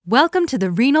Welcome to the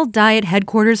Renal Diet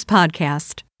Headquarters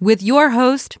podcast with your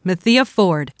host, Mathia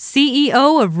Ford,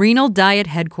 CEO of Renal Diet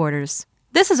Headquarters.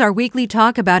 This is our weekly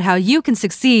talk about how you can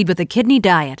succeed with a kidney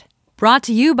diet. Brought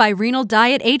to you by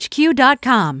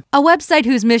RenalDietHQ.com, a website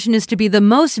whose mission is to be the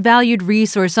most valued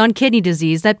resource on kidney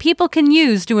disease that people can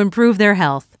use to improve their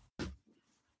health.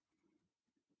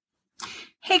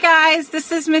 Hey guys,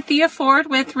 this is Mathia Ford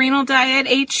with Renal Diet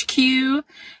HQ,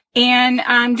 and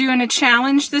I'm doing a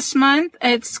challenge this month.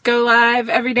 It's go live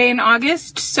every day in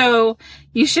August, so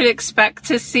you should expect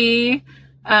to see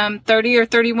 30 or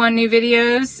 31 new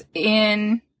videos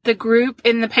in the group,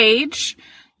 in the page,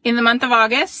 in the month of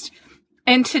August.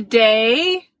 And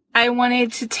today, I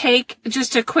wanted to take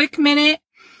just a quick minute.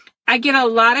 I get a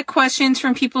lot of questions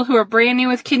from people who are brand new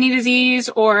with kidney disease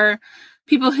or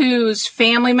people whose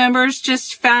family members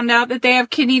just found out that they have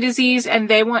kidney disease and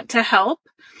they want to help.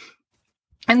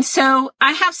 And so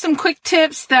I have some quick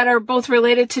tips that are both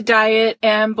related to diet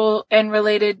and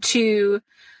related to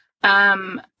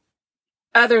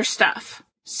other stuff.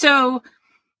 So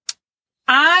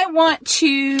I want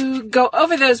to go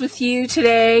over those with you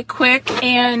today quick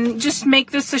and just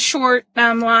make this a short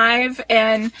live,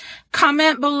 and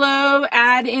comment below,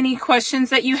 add any questions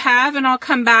that you have, and I'll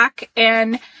come back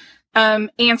and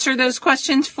answer those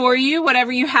questions for you,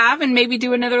 whatever you have, and maybe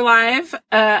do another live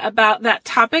about that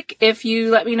topic if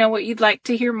you let me know what you'd like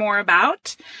to hear more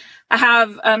about. I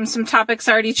have some topics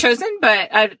already chosen, but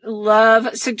I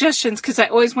love suggestions because I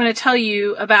always want to tell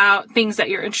you about things that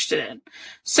you're interested in.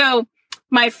 So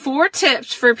my 4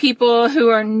 tips for people who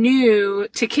are new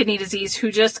to kidney disease,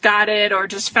 who just got it or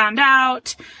just found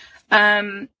out,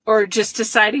 or just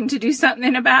deciding to do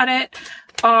something about it,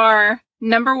 are: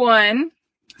 number 1,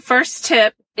 first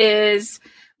tip is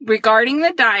regarding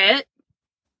the diet,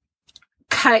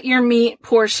 cut your meat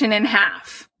portion in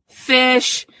half.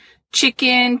 Fish,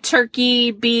 chicken, turkey,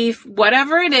 beef,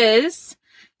 whatever it is,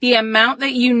 the amount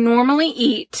that you normally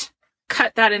eat,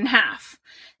 cut that in half.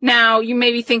 Now, you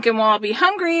may be thinking, well, I'll be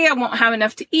hungry, I won't have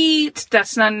enough to eat,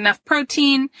 that's not enough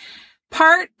protein.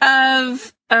 Part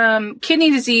of kidney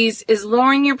disease is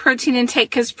lowering your protein intake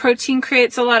because protein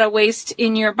creates a lot of waste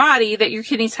in your body that your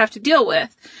kidneys have to deal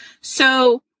with.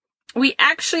 So we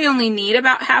actually only need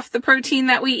about half the protein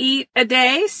that we eat a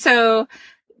day. So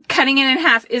cutting it in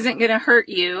half isn't going to hurt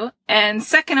you. And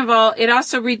second of all, it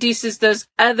also reduces those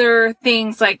other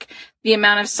things like the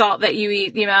amount of salt that you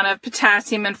eat, the amount of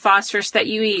potassium and phosphorus that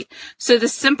you eat. So the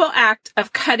simple act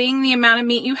of cutting the amount of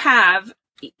meat you have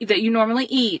that you normally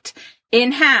eat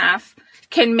in half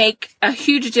can make a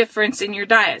huge difference in your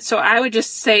diet. So I would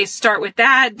just say start with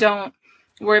that. Don't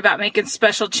worry about making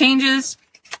special changes.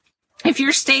 If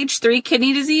you're stage 3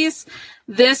 kidney disease,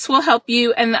 this will help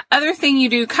you. And the other thing you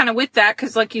do kind of with that,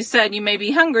 because like you said, you may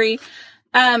be hungry,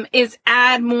 is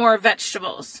add more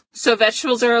vegetables. So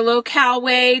vegetables are a low-cal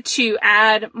way to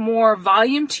add more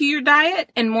volume to your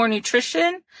diet and more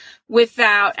nutrition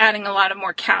without adding a lot of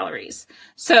more calories.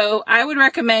 So I would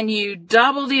recommend you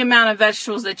double the amount of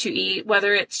vegetables that you eat,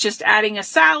 whether it's just adding a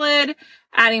salad,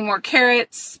 adding more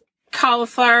carrots,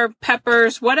 cauliflower,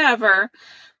 peppers, whatever.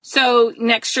 So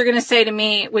next you're going to say to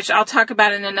me, which I'll talk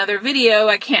about in another video,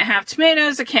 I can't have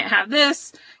tomatoes, I can't have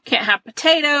this, can't have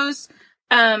potatoes.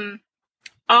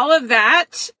 All of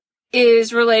that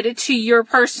is related to your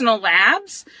personal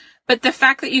labs. But the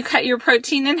fact that you cut your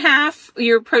protein in half,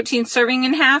 your protein serving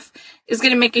in half, is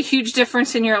going to make a huge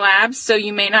difference in your labs. So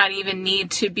you may not even need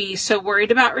to be so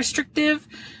worried about restrictive.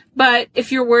 But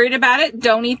if you're worried about it,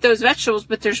 don't eat those vegetables.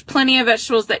 But there's plenty of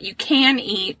vegetables that you can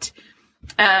eat.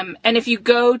 And if you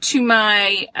go to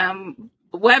my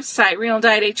website,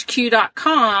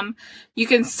 RenalDietHQ.com, you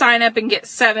can sign up and get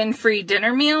 7 free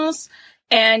dinner meals.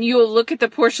 And you will look at the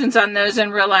portions on those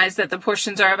and realize that the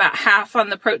portions are about half on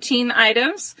the protein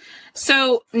items.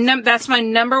 So that's my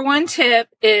number 1 tip,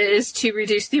 is to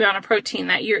reduce the amount of protein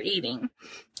that you're eating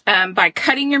by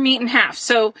cutting your meat in half.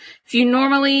 So if you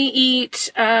normally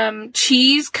eat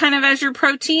cheese kind of as your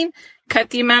protein, cut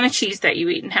the amount of cheese that you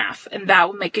eat in half, and that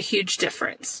will make a huge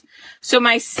difference. So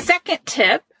my second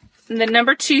tip, the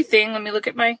number 2 thing, let me look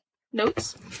at my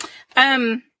notes.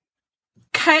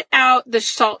 Cut out the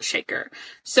salt shaker.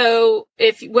 So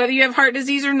whether you have heart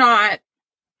disease or not,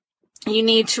 you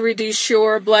need to reduce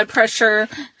your blood pressure,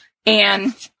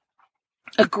 and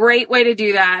a great way to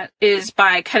do that is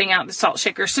by cutting out the salt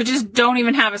shaker. So just don't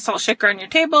even have a salt shaker on your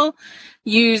table.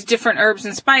 Use different herbs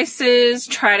and spices.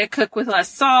 Try to cook with less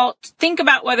salt. Think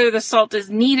about whether the salt is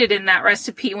needed in that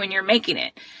recipe when you're making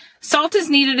it. Salt is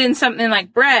needed in something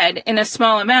like bread in a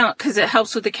small amount because it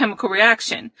helps with the chemical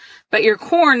reaction. But your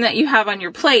corn that you have on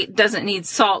your plate doesn't need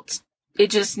salt. It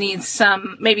just needs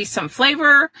maybe some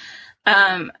flavor,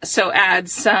 So add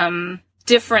some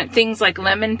different things like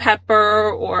lemon pepper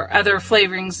or other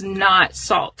flavorings, not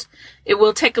salt. It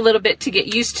will take a little bit to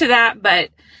get used to that, but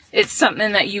it's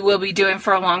something that you will be doing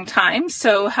for a long time.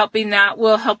 So helping that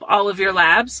will help all of your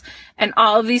labs. And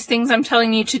all of these things I'm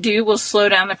telling you to do will slow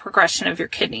down the progression of your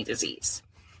kidney disease.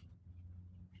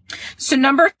 So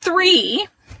number three,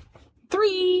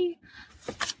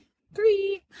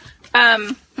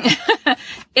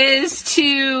 is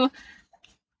to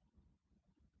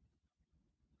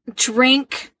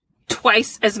drink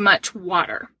twice as much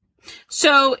water.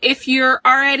 So if you're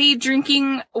already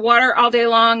drinking water all day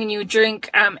long and you drink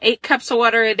 8 cups of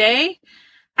water a day,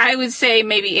 I would say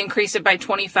maybe increase it by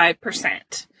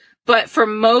 25%. But for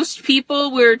most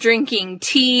people, we're drinking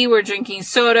tea, we're drinking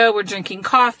soda, we're drinking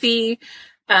coffee.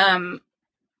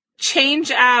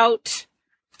 Change out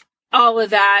all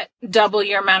of that, double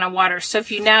your amount of water. So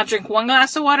if you now drink 1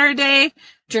 glass of water a day,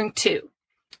 drink 2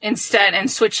 instead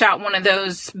and switch out one of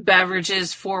those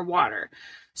beverages for water.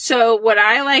 So what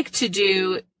I like to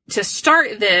do to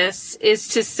start this is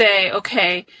to say,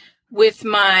 okay, with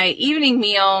my evening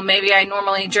meal, maybe I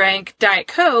normally drank Diet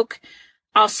Coke.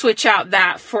 I'll switch out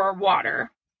that for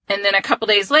water. And then a couple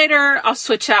days later, I'll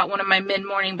switch out one of my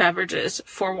mid-morning beverages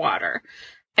for water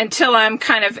until I'm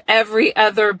kind of every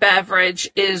other beverage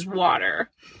is water.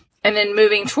 And then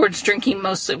moving towards drinking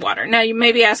mostly water. Now you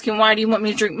may be asking, why do you want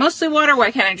me to drink mostly water? Why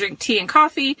can't I drink tea and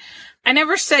coffee? I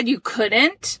never said you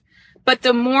couldn't, but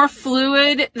the more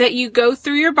fluid that you go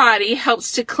through your body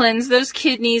helps to cleanse those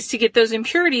kidneys to get those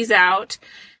impurities out.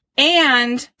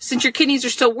 And since your kidneys are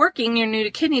still working, you're new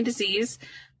to kidney disease,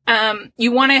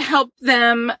 you want to help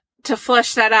them to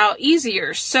flush that out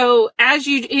easier. So as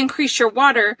you increase your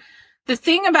water, the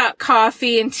thing about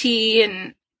coffee and tea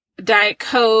and Diet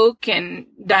Coke and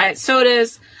diet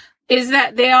sodas is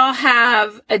that they all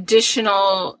have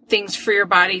additional things for your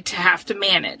body to have to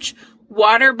manage.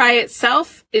 Water by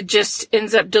itself, it just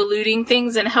ends up diluting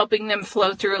things and helping them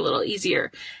flow through a little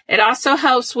easier. It also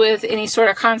helps with any sort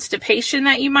of constipation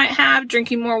that you might have.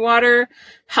 Drinking more water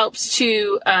helps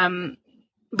to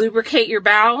lubricate your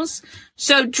bowels.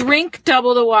 So drink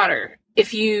double the water.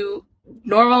 If you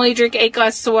normally drink 8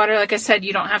 glasses of water, like I said,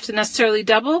 you don't have to necessarily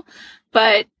double,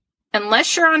 but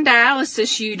unless you're on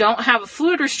dialysis, you don't have a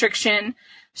fluid restriction.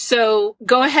 So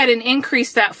go ahead and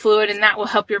increase that fluid, and that will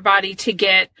help your body to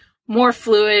get more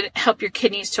fluid, help your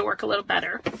kidneys to work a little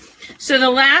better. So the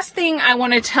last thing I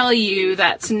want to tell you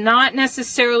that's not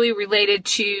necessarily related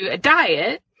to a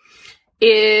diet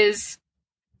is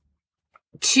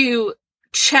to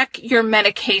check your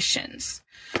medications.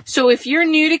 So if you're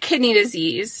new to kidney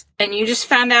disease and you just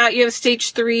found out you have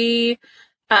stage 3,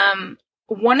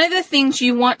 one of the things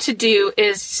you want to do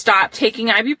is stop taking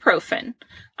ibuprofen.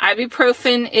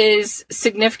 Ibuprofen is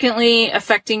significantly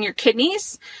affecting your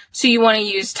kidneys, so you want to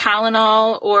use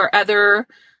Tylenol or other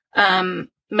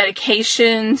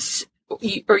medications,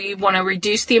 or you want to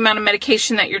reduce the amount of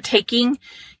medication that you're taking.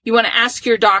 You want to ask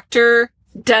your doctor,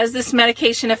 does this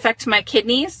medication affect my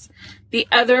kidneys? The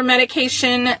other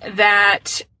medication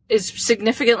that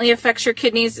significantly affects your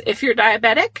kidneys if you're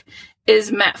diabetic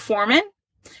is metformin.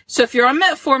 So if you're on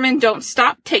metformin, don't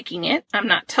stop taking it. I'm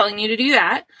not telling you to do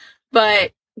that,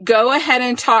 but go ahead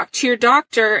and talk to your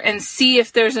doctor and see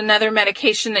if there's another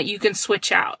medication that you can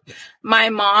switch out. My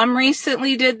mom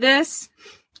recently did this,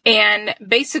 and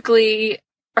basically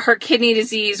her kidney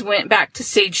disease went back to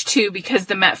stage 2 because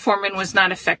the metformin was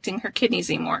not affecting her kidneys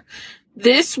anymore.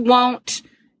 This won't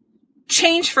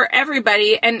change for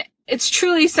everybody, and it's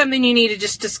truly something you need to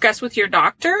just discuss with your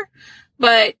doctor.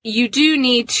 But you do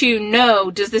need to know,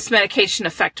 does this medication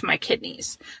affect my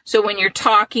kidneys? So when you're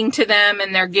talking to them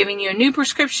and they're giving you a new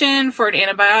prescription for an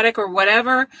antibiotic or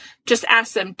whatever, just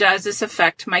ask them, does this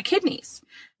affect my kidneys?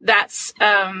 That's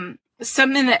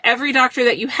something that every doctor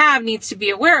that you have needs to be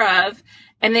aware of,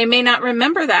 and they may not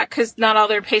remember that because not all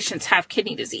their patients have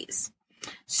kidney disease.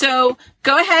 So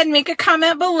go ahead and make a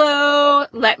comment below.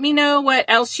 Let me know what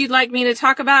else you'd like me to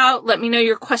talk about. Let me know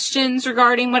your questions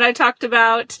regarding what I talked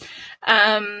about.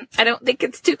 I don't think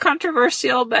it's too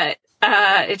controversial, but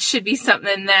it should be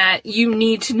something that you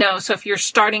need to know. So if you're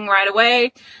starting right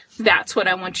away, that's what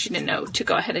I want you to know to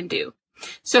go ahead and do.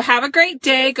 So have a great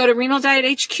day. Go to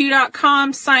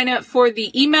renaldiethq.com, sign up for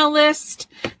the email list.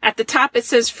 At the top, it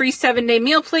says free 7-day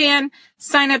meal plan.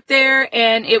 Sign up there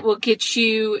and it will get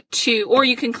you to, or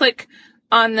you can click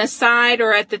on the side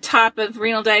or at the top of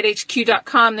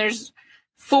renaldiethq.com. There's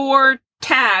 4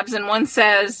 tabs, and one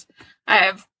says I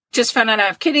have just found out I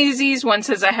have kidney disease. One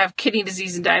says I have kidney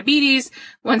disease and diabetes.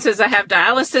 One says I have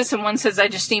dialysis, and one says I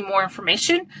just need more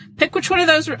information. Pick which one of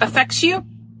those affects you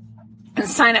and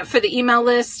sign up for the email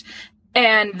list.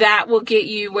 And that will get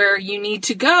you where you need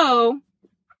to go,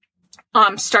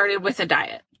 started with a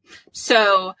diet.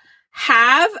 So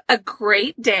have a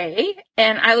great day,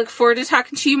 and I look forward to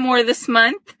talking to you more this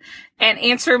month and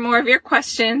answer more of your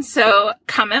questions. So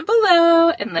comment below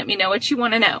and let me know what you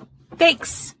want to know.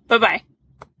 Thanks. Bye-bye.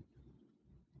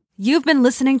 You've been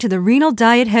listening to the Renal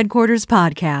Diet Headquarters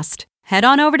podcast. Head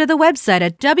on over to the website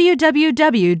at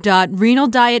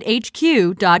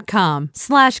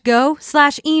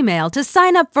www.renaldiethq.com/go/email to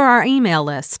sign up for our email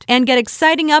list and get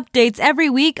exciting updates every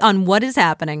week on what is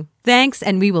happening. Thanks,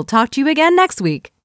 and we will talk to you again next week.